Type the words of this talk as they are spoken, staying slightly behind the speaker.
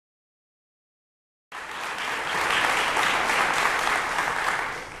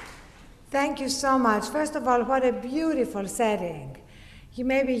thank you so much. First of all, what a beautiful setting. You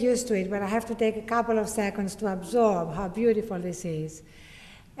may be used to it, but I have to take a couple of seconds to absorb how beautiful this is.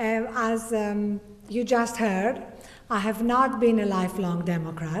 As you just heard, I have not been a lifelong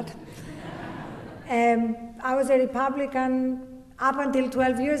Democrat. I was a Republican up until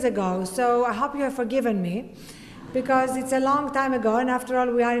 12 years ago, so I hope you have forgiven me, because it's a long time ago, and after all,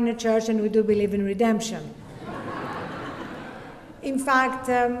 we are in a church and we do believe in redemption. In fact,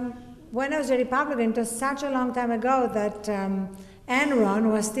 when I was a Republican, it was such a long time ago that Enron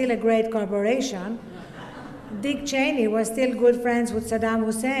was still a great corporation, Dick Cheney was still good friends with Saddam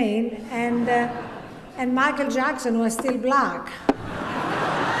Hussein, and Michael Jackson was still black.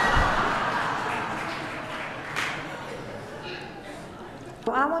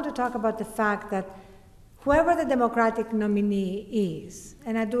 I want to talk about the fact that whoever the Democratic nominee is,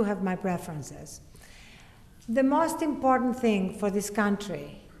 and I do have my preferences, the most important thing for this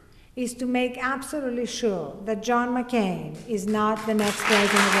country is to make absolutely sure that John McCain is not the next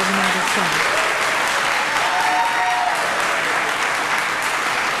president of the United States.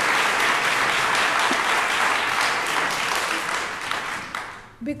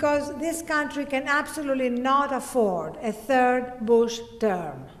 Because this country can absolutely not afford a third Bush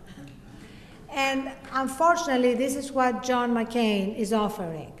term. And unfortunately, this is what John McCain is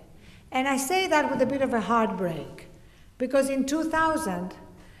offering. And I say that with a bit of a heartbreak, because in 2000,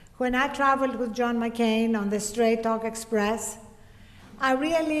 when I traveled with John McCain on the Straight Talk Express, I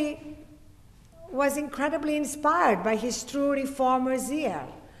really was incredibly inspired by his true reformer zeal.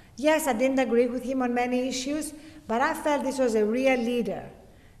 Yes, I didn't agree with him on many issues, but I felt this was a real leader.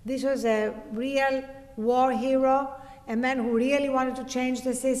 This was a real war hero, a man who really wanted to change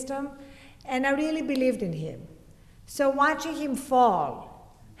the system, and I really believed in him. So watching him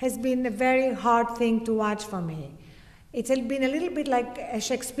fall has been a very hard thing to watch for me. It's been a little bit like a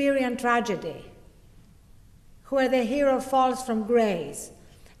Shakespearean tragedy, where the hero falls from grace,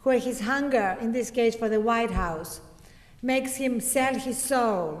 where his hunger, in this case for the White House, makes him sell his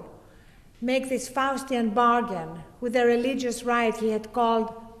soul, make this Faustian bargain with the religious right he had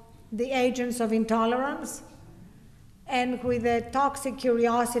called the agents of intolerance, and with the toxic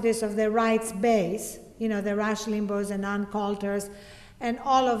curiosities of the right's base, you know, the Rush Limbaughs and Ann Coulters, and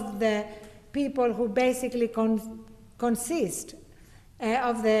all of the people who basically consist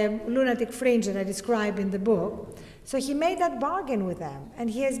of the lunatic fringe that I describe in the book. So he made that bargain with them, and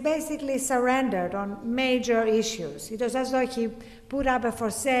he has basically surrendered on major issues. It was as though he put up a for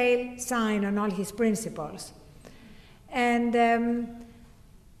sale sign on all his principles. And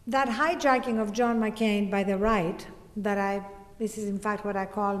that hijacking of John McCain by the right, this is in fact what I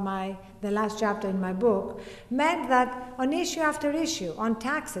call the last chapter in my book, meant that on issue after issue, on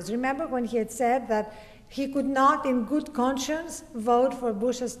taxes, remember when he had said that he could not in good conscience vote for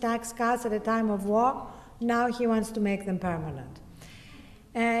Bush's tax cuts at a time of war? Now he wants to make them permanent.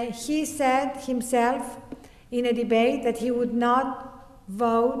 He said himself in a debate that he would not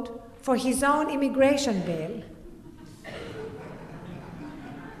vote for his own immigration bill.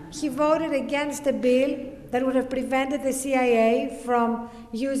 He voted against a bill that would have prevented the CIA from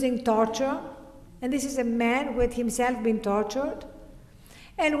using torture. And this is a man who had himself been tortured.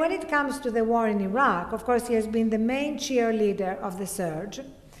 And when it comes to the war in Iraq, of course, he has been the main cheerleader of the surge.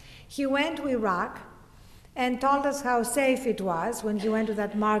 He went to Iraq and told us how safe it was when he went to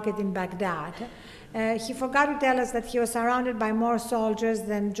that market in Baghdad. He forgot to tell us that he was surrounded by more soldiers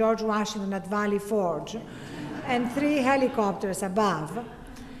than George Washington at Valley Forge, and 3 helicopters above.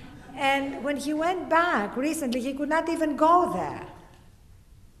 And when he went back recently, he could not even go there,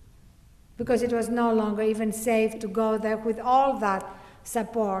 because it was no longer even safe to go there with all that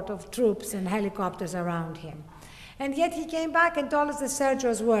support of troops and helicopters around him. And yet he came back and told us the surge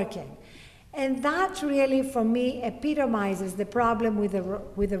was working. And that really, for me, epitomizes the problem with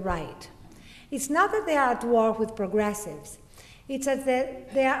the right. It's not that they are at war with progressives. It's that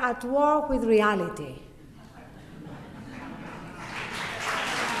they are at war with reality.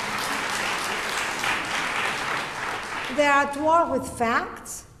 They are at war with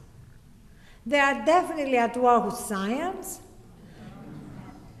facts. They are definitely at war with science.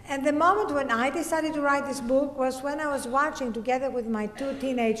 And the moment when I decided to write this book was when I was watching, together with my 2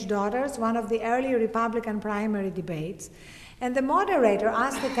 teenage daughters, one of the early Republican primary debates, and the moderator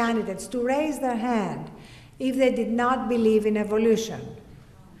asked the candidates to raise their hand if they did not believe in evolution.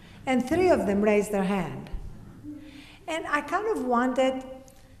 And 3 of them raised their hand. And I kind of wanted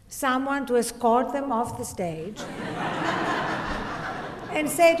someone to escort them off the stage and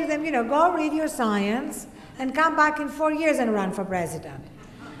say to them, you know, go read your science and come back in 4 years and run for president.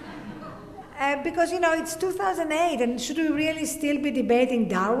 Because, you know, it's 2008, and should we really still be debating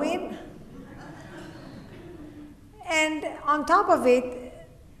Darwin? And on top of it,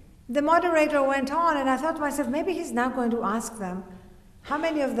 the moderator went on, and I thought to myself, maybe he's now going to ask them, how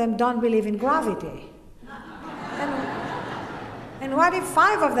many of them don't believe in gravity? And what if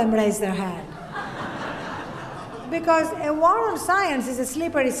 5 of them raise their hand? Because a war on science is a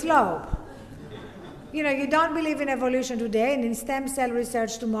slippery slope. You know, you don't believe in evolution today and in stem cell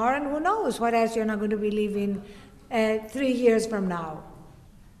research tomorrow, and who knows what else you're not going to believe in 3 years from now.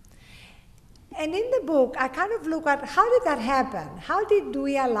 And in the book, I kind of look at how did that happen? How did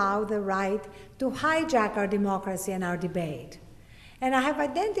we allow the right to hijack our democracy and our debate? And I have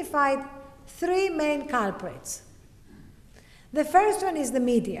identified 3 main culprits. The first one is the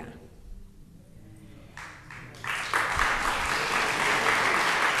media.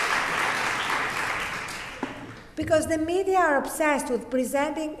 Because the media are obsessed with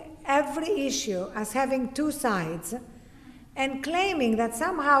presenting every issue as having 2 sides and claiming that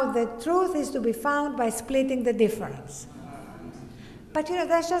somehow the truth is to be found by splitting the difference. But you know,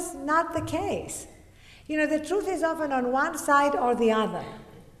 that's just not the case. You know, the truth is often on one side or the other.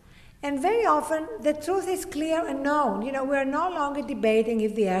 And very often the truth is clear and known. You know, we're no longer debating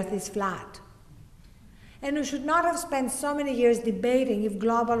if the earth is flat. And we should not have spent so many years debating if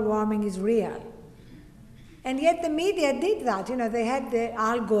global warming is real. And yet the media did that. You know, they had the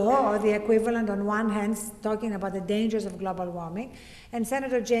Al Gore, or the equivalent on one hand, talking about the dangers of global warming, and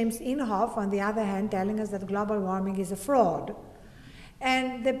Senator James Inhofe, on the other hand, telling us that global warming is a fraud.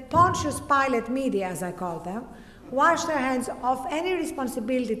 And the Pontius Pilate media, as I call them, wash their hands of any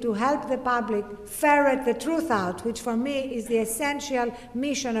responsibility to help the public ferret the truth out, which for me is the essential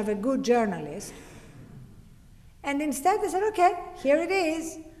mission of a good journalist. And instead they said, okay, here it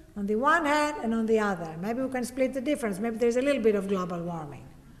is, on the one hand and on the other. Maybe we can split the difference. Maybe there's a little bit of global warming.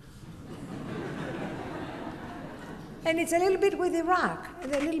 And it's a little bit with Iraq, a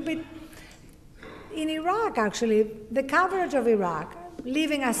little bit. In Iraq, actually, the coverage of Iraq,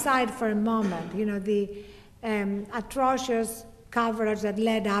 leaving aside for a moment, you know, the atrocious coverage that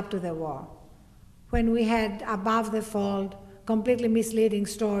led up to the war, when we had above the fold, completely misleading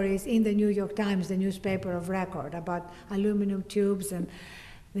stories in the New York Times, the newspaper of record, about aluminum tubes and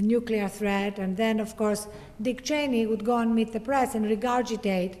the nuclear threat, and then, of course, Dick Cheney would go and meet the press and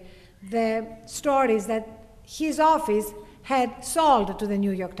regurgitate the stories that his office had sold to the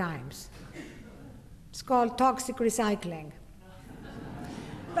New York Times. It's called toxic recycling.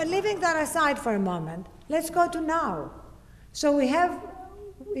 But leaving that aside for a moment, let's go to now. So we have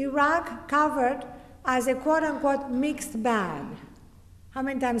Iraq covered as a quote-unquote mixed bag. How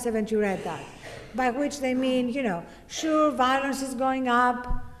many times haven't you read that? By which they mean, you know, sure, violence is going up,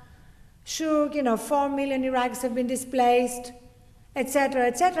 sure, you know, 4 million Iraqis have been displaced,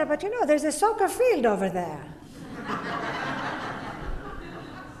 etc., but you know, there's a soccer field over there.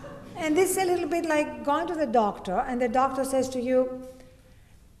 And this is a little bit like going to the doctor, and the doctor says to you,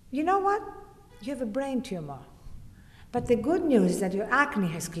 you know what? You have a brain tumor. But the good news is that your acne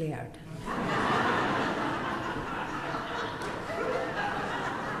has cleared.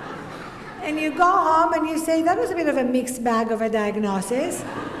 And you go home and you say, that was a bit of a mixed bag of a diagnosis.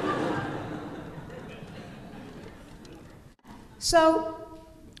 So,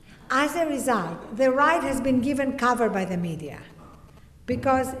 as a result, the right has been given cover by the media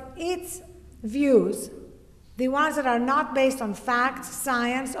because its views, the ones that are not based on facts,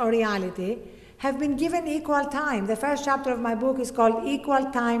 science, or reality, have been given equal time. The first chapter of my book is called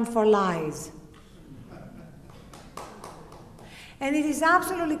Equal Time for Lies. And it is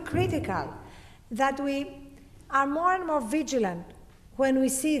absolutely critical that we are more and more vigilant when we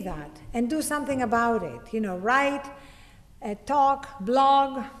see that and do something about it. You know, write, talk,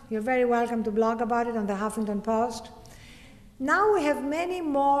 blog. You're very welcome to blog about it on the Huffington Post. Now we have many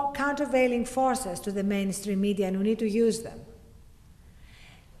more countervailing forces to the mainstream media, and we need to use them.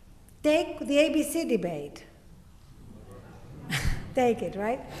 Take the ABC debate. Take it,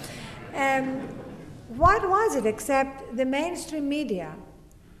 right? What was it except the mainstream media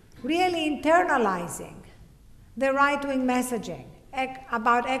really internalizing the right-wing messaging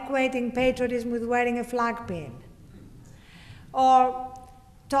about equating patriotism with wearing a flag pin, or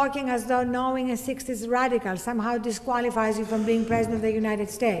talking as though knowing a 60s radical somehow disqualifies you from being President of the United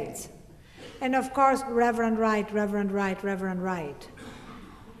States. And of course, Reverend Right, Reverend Right, Reverend Right.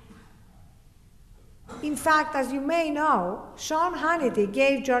 In fact, as you may know, Sean Hannity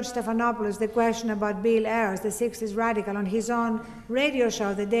gave George Stephanopoulos the question about Bill Ayers, the 60s radical, on his own radio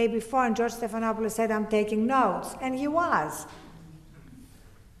show the day before, and George Stephanopoulos said, I'm taking notes, and he was.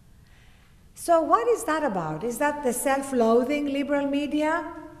 So what is that about? Is that the self-loathing liberal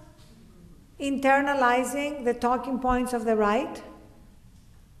media internalizing the talking points of the right?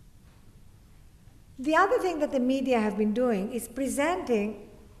 The other thing that the media have been doing is presenting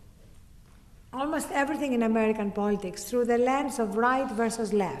almost everything in American politics through the lens of right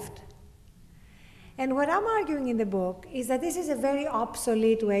versus left. And what I'm arguing in the book is that this is a very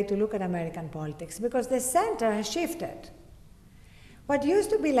obsolete way to look at American politics because the center has shifted. What used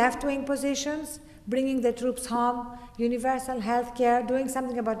to be left-wing positions, bringing the troops home, universal health care, doing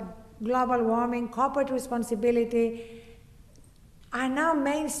something about global warming, corporate responsibility, are now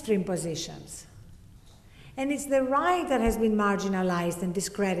mainstream positions. And it's the right that has been marginalized and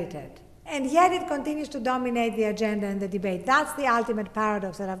discredited. And yet it continues to dominate the agenda and the debate. That's the ultimate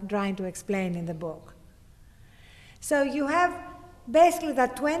paradox that I'm trying to explain in the book. So you have basically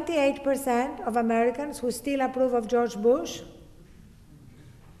that 28% of Americans who still approve of George Bush.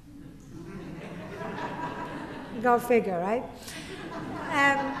 Go figure, right?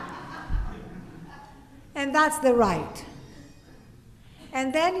 And that's the right.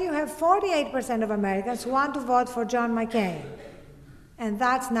 And then you have 48% of Americans who want to vote for John McCain. And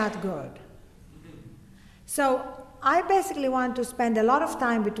that's not good. So I basically want to spend a lot of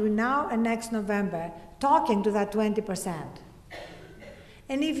time between now and next November talking to that 20%.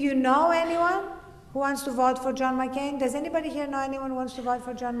 And if you know anyone who wants to vote for John McCain, does anybody here know anyone who wants to vote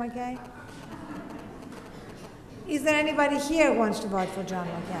for John McCain? Is there anybody here who wants to vote for John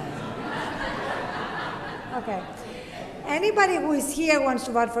McCain? Okay. Anybody who is here wants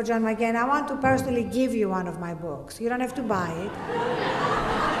to vote for John McCain, I want to personally give you one of my books. You don't have to buy it.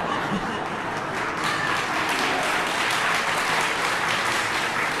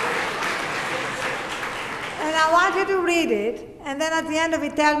 And I want you to read it, and then at the end of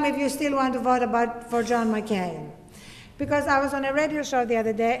it, tell me if you still want to vote for John McCain. Because I was on a radio show the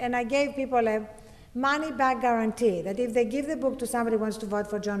other day, and I gave people a money-back guarantee that if they give the book to somebody who wants to vote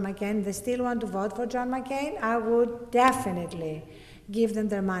for John McCain, they still want to vote for John McCain, I would definitely give them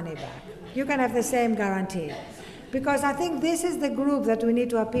their money back. You can have the same guarantee. Because I think this is the group that we need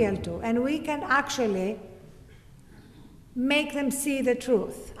to appeal to, and we can actually make them see the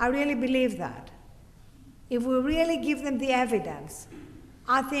truth. I really believe that. If we really give them the evidence,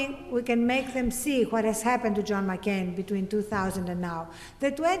 I think we can make them see what has happened to John McCain between 2000 and now.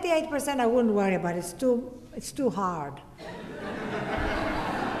 The 28% I wouldn't worry about. It's too hard.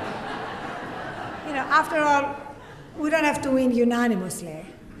 You know, after all, we don't have to win unanimously.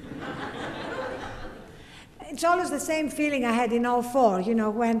 It's always the same feeling I had in 2004, you know,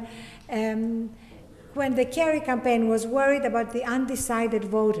 when the Kerry campaign was worried about the undecided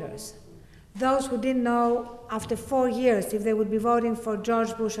voters. Those who didn't know after 4 years if they would be voting for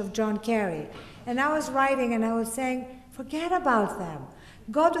George Bush or John Kerry. And I was writing and I was saying, forget about them.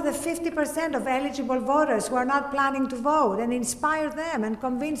 Go to the 50% of eligible voters who are not planning to vote and inspire them and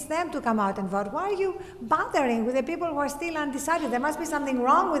convince them to come out and vote. Why are you bothering with the people who are still undecided? There must be something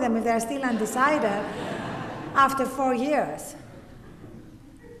wrong with them if they're still undecided after 4 years.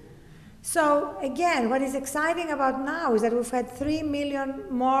 So again, what is exciting about now is that we've had 3 million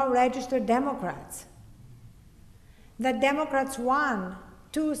more registered Democrats. That Democrats won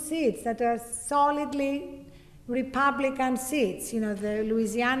 2 seats that are solidly Republican seats, you know, the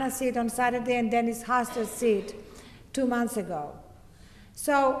Louisiana seat on Saturday and Dennis Hastert seat 2 months ago.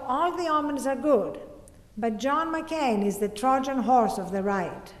 So all the omens are good, but John McCain is the Trojan horse of the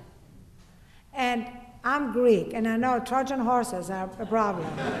right. And I'm Greek, and I know Trojan horses are a problem.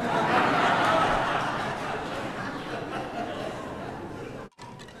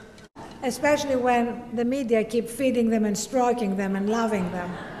 Especially when the media keep feeding them and stroking them and loving them.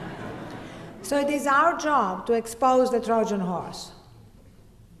 So it is our job to expose the Trojan horse.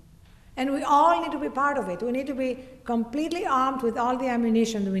 And we all need to be part of it. We need to be completely armed with all the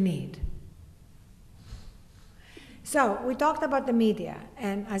ammunition we need. So we talked about the media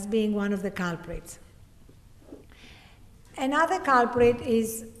and as being one of the culprits. Another culprit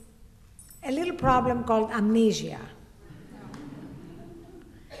is a little problem called amnesia.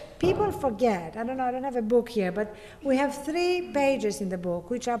 People forget. I don't know, I don't have a book here, but we have 3 pages in the book,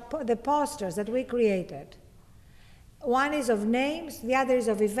 which are the posters that we created. One is of names, the other is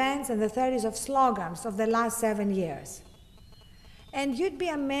of events, and the third is of slogans of the last 7 years. And you'd be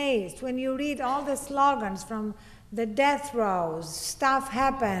amazed when you read all the slogans from the death rows, stuff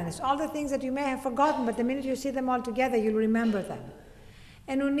happens, all the things that you may have forgotten, but the minute you see them all together, you'll remember them.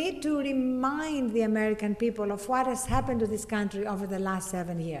 And we need to remind the American people of what has happened to this country over the last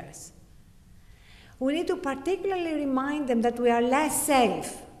 7 years. We need to particularly remind them that we are less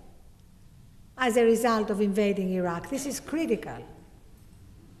safe as a result of invading Iraq. This is critical.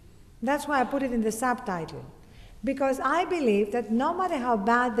 That's why I put it in the subtitle. Because I believe that no matter how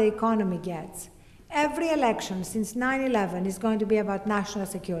bad the economy gets, every election since 9/11 is going to be about national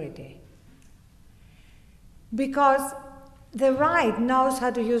security. Because the right knows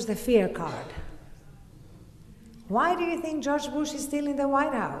how to use the fear card. Why do you think George Bush is still in the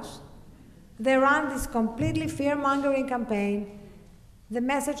White House? They run this completely fear-mongering campaign, the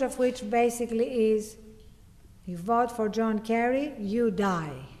message of which basically is, you vote for John Kerry, you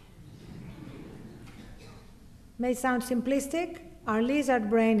die. May sound simplistic. Our lizard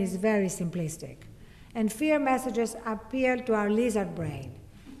brain is very simplistic. And fear messages appeal to our lizard brain,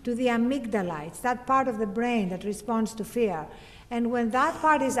 to the amygdala. It's that part of the brain that responds to fear. And when that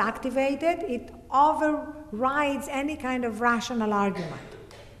part is activated, it overrides any kind of rational argument.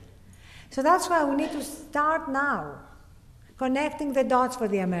 So that's why we need to start now, connecting the dots for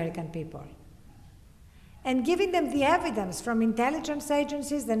the American people and giving them the evidence from intelligence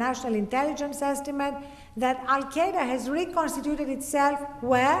agencies, the National Intelligence Estimate, that Al-Qaeda has reconstituted itself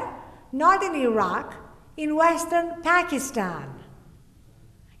where? Not in Iraq, in Western Pakistan.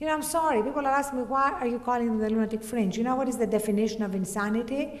 You know, I'm sorry, people are asking me, why are you calling them the lunatic fringe? You know what is the definition of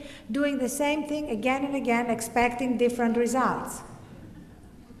insanity? Doing the same thing again and again, expecting different results.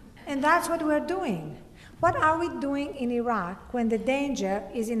 And that's what we're doing. What are we doing in Iraq when the danger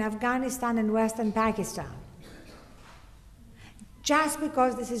is in Afghanistan and Western Pakistan? Just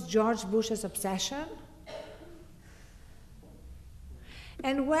because this is George Bush's obsession?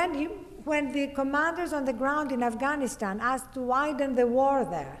 And when the commanders on the ground in Afghanistan asked to widen the war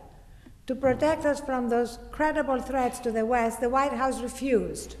there, to protect us from those credible threats to the West, the White House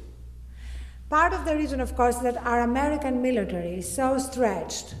refused. Part of the reason, of course, is that our American military is so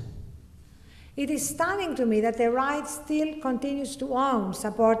stretched. It is stunning to me that the right still continues to own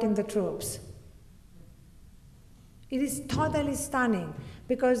supporting the troops. It is totally stunning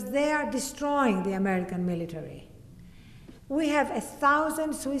because they are destroying the American military. We have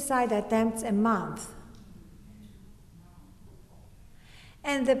 1,000 suicide attempts a month.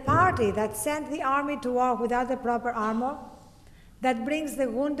 And the party that sent the army to war without the proper armor, that brings the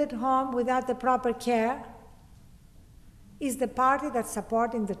wounded home without the proper care, is the party that's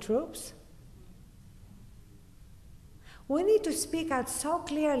supporting the troops? We need to speak out so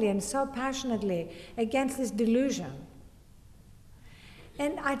clearly and so passionately against this delusion.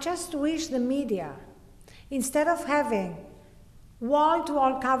 And I just wish the media, instead of having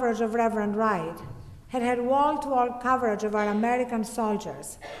wall-to-wall coverage of Reverend Wright, had wall-to-wall coverage of our American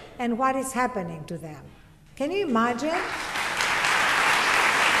soldiers and what is happening to them. Can you imagine?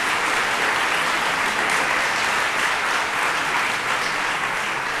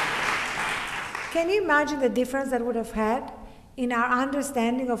 Can you imagine the difference that would have had in our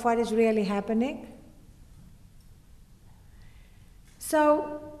understanding of what is really happening?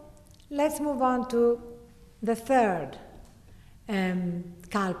 So let's move on to the third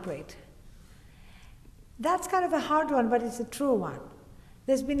culprit. That's kind of a hard one, but it's a true one.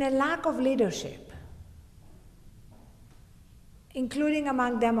 There's been a lack of leadership, including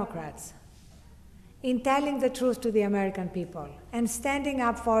among Democrats, in telling the truth to the American people and standing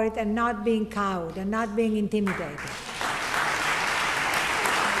up for it and not being cowed and not being intimidated.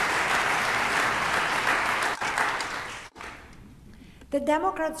 The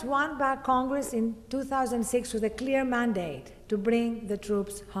Democrats won back Congress in 2006 with a clear mandate to bring the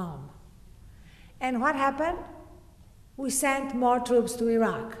troops home. And what happened? We sent more troops to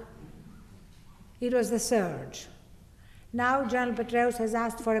Iraq. It was the surge. Now General Petraeus has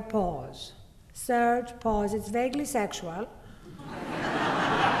asked for a pause. Surge, pause, it's vaguely sexual,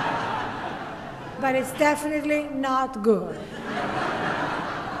 but it's definitely not good.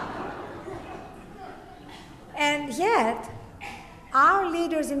 And yet, our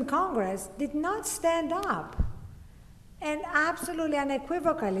leaders in Congress did not stand up and absolutely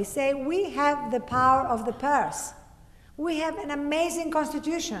unequivocally say, we have the power of the purse. We have an amazing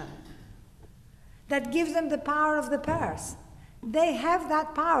constitution that gives them the power of the purse. They have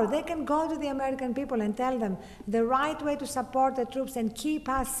that power. They can go to the American people and tell them the right way to support the troops and keep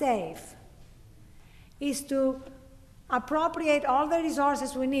us safe is to appropriate all the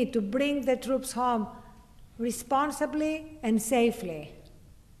resources we need to bring the troops home responsibly and safely.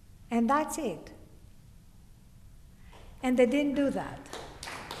 And that's it. And they didn't do that.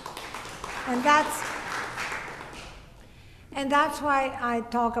 And that's why I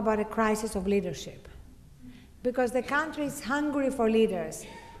talk about a crisis of leadership. Because the country is hungry for leaders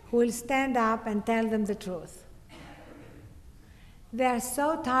who will stand up and tell them the truth. They are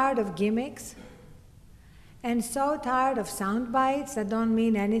so tired of gimmicks and so tired of sound bites that don't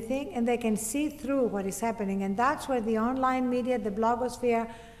mean anything, and they can see through what is happening. And that's where the online media, the blogosphere,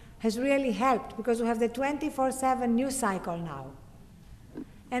 has really helped, because we have the 24/7 news cycle now.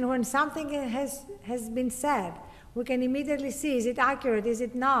 And when something has been said, we can immediately see, is it accurate, is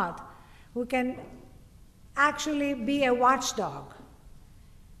it not? We can actually be a watchdog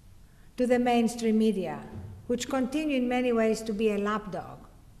to the mainstream media, which continue in many ways to be a lapdog.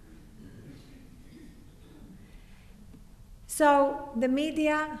 So the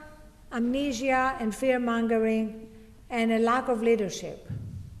media, amnesia and fear-mongering and a lack of leadership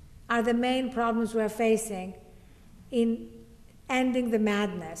are the main problems we're facing in ending the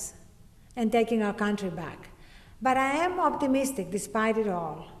madness and taking our country back. But I am optimistic despite it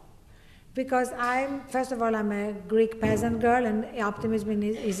all, because first of all, I'm a Greek peasant girl, and optimism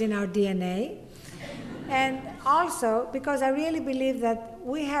is in our DNA. And also because I really believe that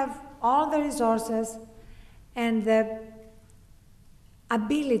we have all the resources and the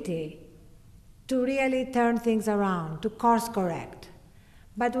ability to really turn things around, to course correct.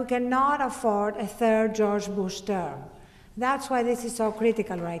 But we cannot afford a third George Bush term. That's why this is so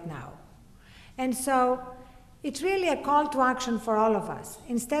critical right now. And so it's really a call to action for all of us.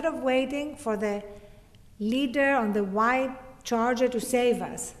 Instead of waiting for the leader on the white charger to save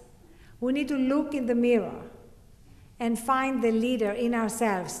us, we need to look in the mirror and find the leader in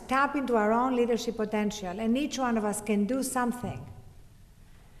ourselves, tap into our own leadership potential, and each one of us can do something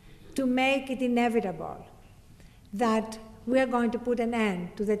to make it inevitable that we are going to put an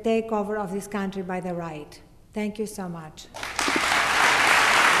end to the takeover of this country by the right. Thank you so much.